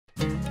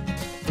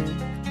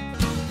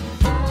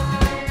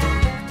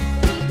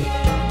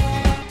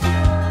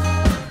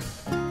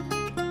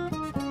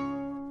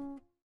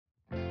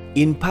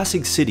In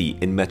Pasig City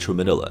in Metro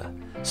Manila,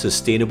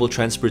 sustainable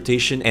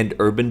transportation and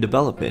urban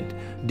development,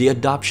 the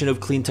adoption of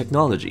clean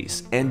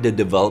technologies, and the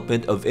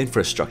development of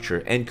infrastructure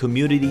and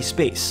community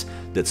space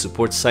that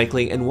supports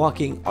cycling and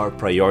walking are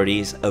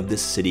priorities of the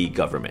city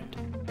government.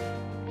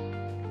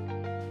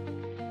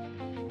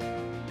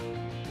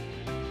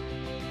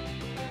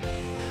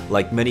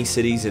 Like many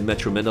cities in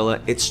Metro Manila,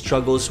 it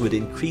struggles with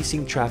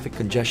increasing traffic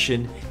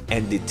congestion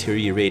and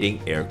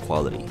deteriorating air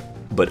quality.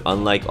 But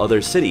unlike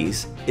other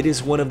cities, it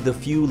is one of the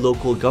few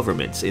local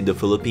governments in the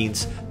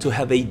Philippines to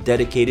have a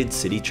dedicated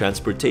city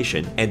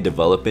transportation and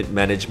development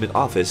management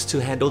office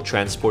to handle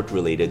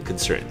transport-related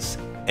concerns.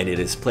 And it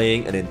is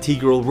playing an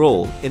integral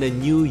role in a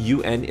new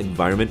UN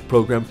Environment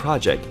Program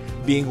project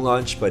being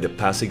launched by the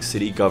Pasig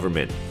City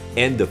government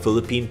and the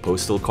Philippine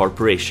Postal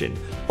Corporation,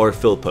 or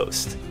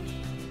PhilPost.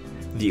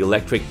 The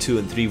electric 2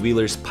 and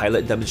 3-wheelers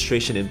pilot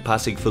demonstration in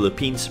Pasig,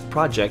 Philippines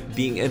project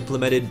being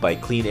implemented by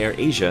Clean Air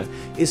Asia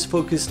is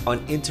focused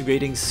on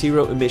integrating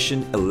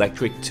zero-emission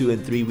electric 2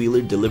 and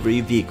 3-wheeler delivery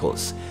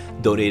vehicles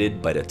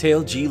donated by the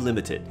TLG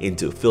Limited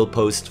into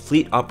PhilPost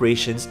fleet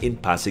operations in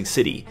Pasig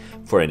City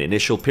for an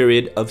initial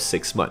period of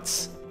 6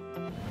 months.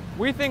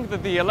 We think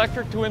that the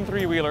electric 2 and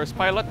 3-wheelers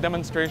pilot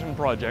demonstration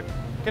project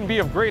can be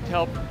of great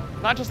help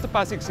not just to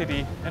Pasig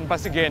City and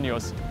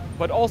Pasigueños,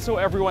 but also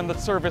everyone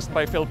that's serviced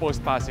by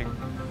PhilPost Pasig.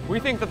 We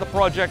think that the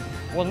project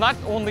will not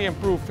only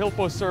improve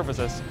PhilPost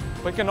services,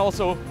 but can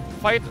also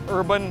fight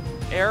urban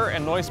air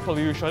and noise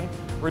pollution,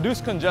 reduce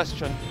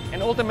congestion,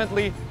 and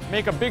ultimately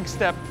make a big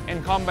step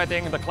in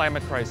combating the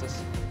climate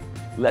crisis.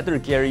 Letter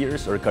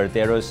carriers or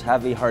carteros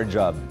have a hard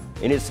job,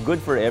 and it's good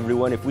for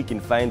everyone if we can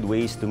find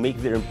ways to make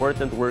their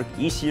important work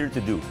easier to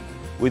do.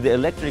 With the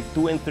electric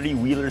 2 and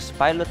 3-wheelers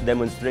pilot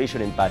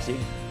demonstration in Pasig,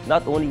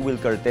 not only will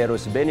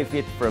carteros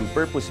benefit from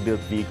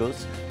purpose-built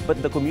vehicles,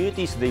 but the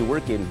communities they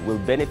work in will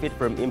benefit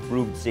from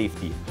improved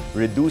safety,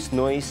 reduced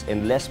noise,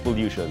 and less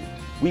pollution.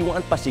 We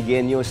want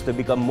Pasigueños to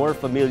become more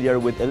familiar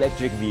with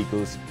electric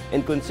vehicles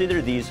and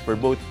consider these for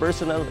both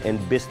personal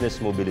and business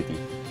mobility.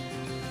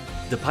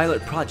 The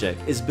pilot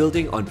project is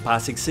building on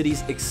Pasig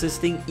City's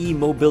existing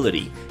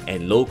e-mobility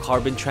and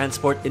low-carbon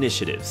transport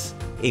initiatives,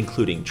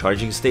 including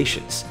charging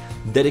stations,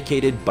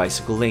 dedicated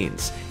bicycle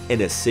lanes,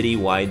 and a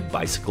city-wide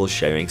bicycle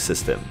sharing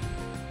system.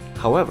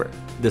 However,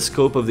 the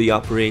scope of the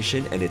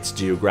operation and its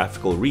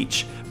geographical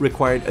reach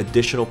required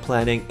additional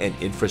planning and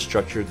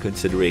infrastructure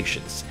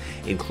considerations,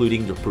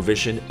 including the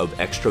provision of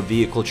extra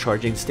vehicle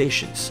charging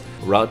stations,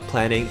 route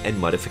planning and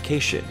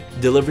modification,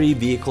 delivery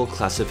vehicle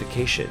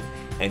classification,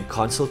 and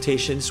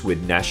consultations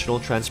with national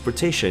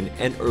transportation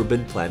and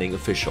urban planning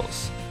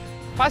officials.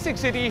 Pasig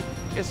City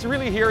is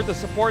really here to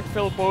support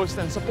PhilPost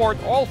and support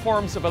all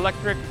forms of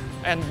electric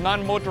and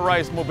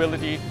non-motorized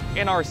mobility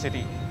in our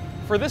city.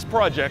 For this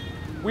project,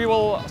 we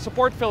will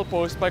support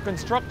PhilPost by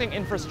constructing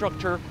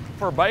infrastructure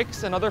for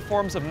bikes and other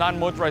forms of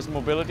non-motorized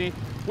mobility,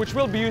 which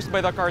will be used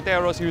by the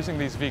carteros using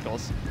these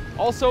vehicles.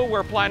 Also,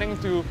 we're planning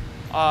to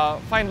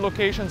find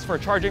locations for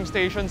charging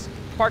stations,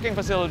 parking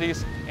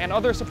facilities, and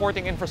other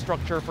supporting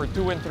infrastructure for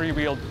 2 and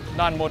 3-wheeled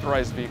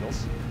non-motorized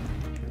vehicles.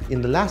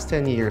 In the last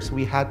 10 years,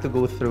 we had to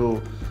go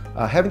through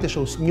having to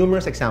show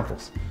numerous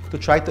examples to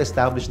try to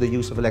establish the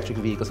use of electric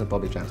vehicles in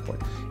public transport.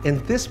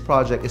 And this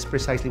project is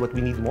precisely what we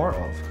need more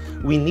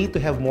of. We need to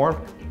have more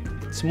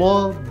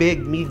small,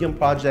 big, medium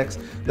projects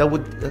that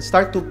would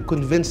start to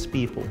convince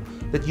people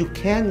that you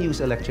can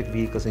use electric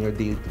vehicles in your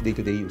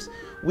day-to-day use.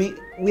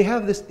 We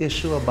have this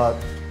issue about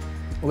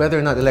whether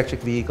or not electric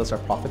vehicles are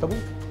profitable,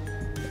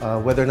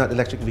 whether or not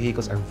electric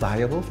vehicles are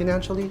viable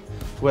financially,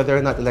 whether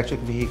or not electric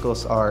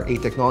vehicles are a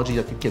technology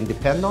that you can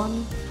depend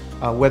on,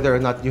 whether or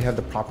not you have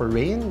the proper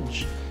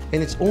range.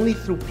 And it's only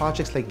through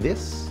projects like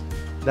this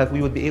that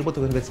we would be able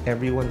to convince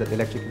everyone that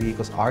electric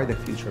vehicles are the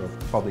future of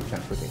public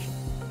transportation.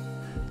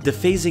 The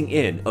phasing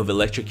in of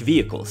electric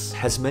vehicles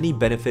has many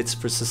benefits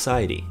for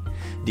society,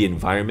 the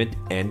environment,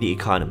 and the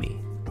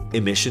economy.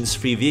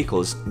 Emissions-free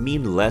vehicles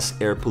mean less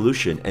air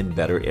pollution and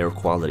better air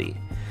quality.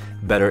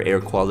 Better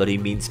air quality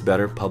means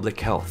better public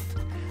health.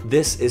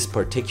 This is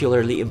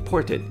particularly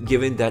important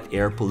given that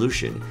air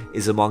pollution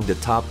is among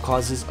the top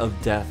causes of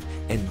death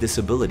and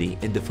disability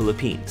in the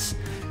Philippines,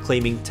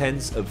 claiming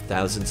tens of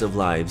thousands of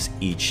lives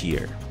each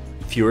year.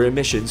 Fewer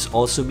emissions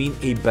also mean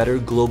a better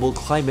global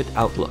climate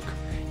outlook,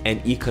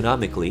 and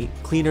economically,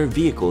 cleaner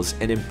vehicles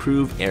and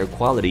improved air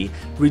quality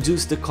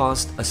reduce the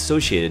cost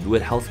associated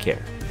with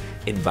healthcare,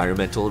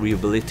 environmental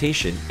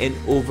rehabilitation, and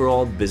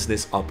overall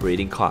business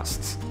operating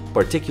costs,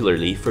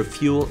 particularly for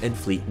fuel and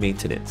fleet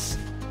maintenance.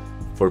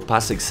 For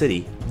Pasig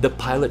City, the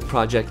pilot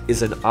project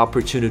is an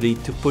opportunity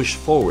to push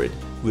forward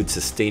with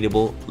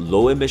sustainable,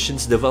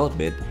 low-emissions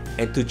development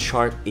and to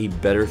chart a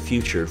better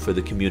future for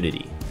the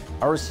community.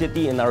 Our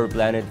city and our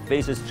planet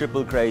faces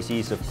triple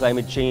crises of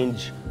climate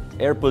change,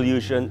 air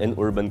pollution, and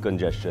urban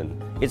congestion.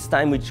 It's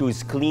time we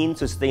choose clean,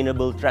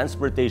 sustainable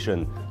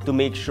transportation to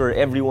make sure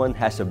everyone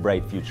has a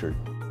bright future.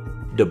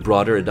 The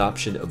broader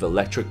adoption of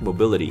electric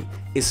mobility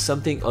is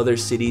something other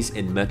cities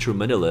in Metro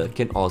Manila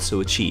can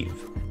also achieve.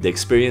 The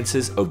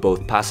experiences of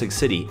both Pasig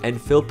City and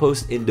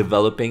Philpost in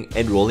developing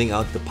and rolling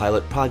out the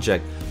pilot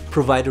project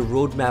provide a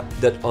roadmap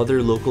that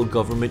other local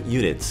government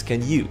units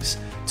can use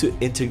to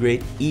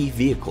integrate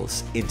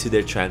e-vehicles into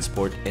their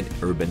transport and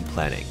urban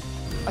planning.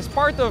 As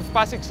part of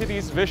Pasig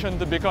City's vision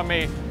to become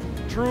a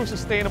true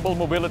sustainable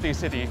mobility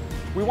city,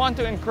 we want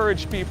to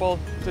encourage people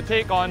to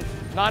take on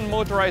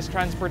non-motorized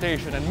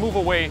transportation and move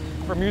away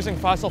from using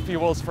fossil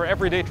fuels for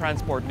everyday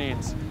transport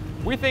needs.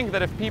 We think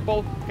that if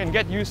people can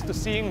get used to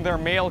seeing their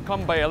mail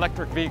come by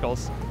electric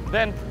vehicles,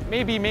 then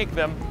maybe make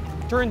them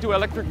turn to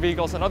electric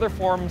vehicles and other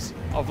forms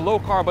of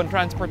low-carbon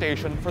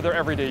transportation for their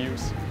everyday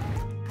use.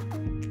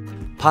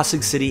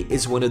 Pasig City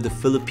is one of the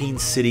Philippine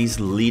cities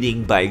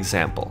leading by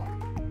example.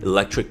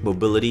 Electric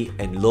mobility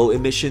and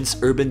low-emissions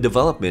urban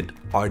development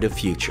are the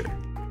future.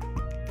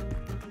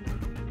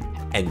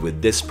 And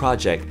with this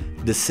project,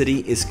 the city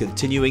is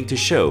continuing to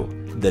show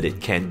that it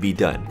can be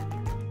done.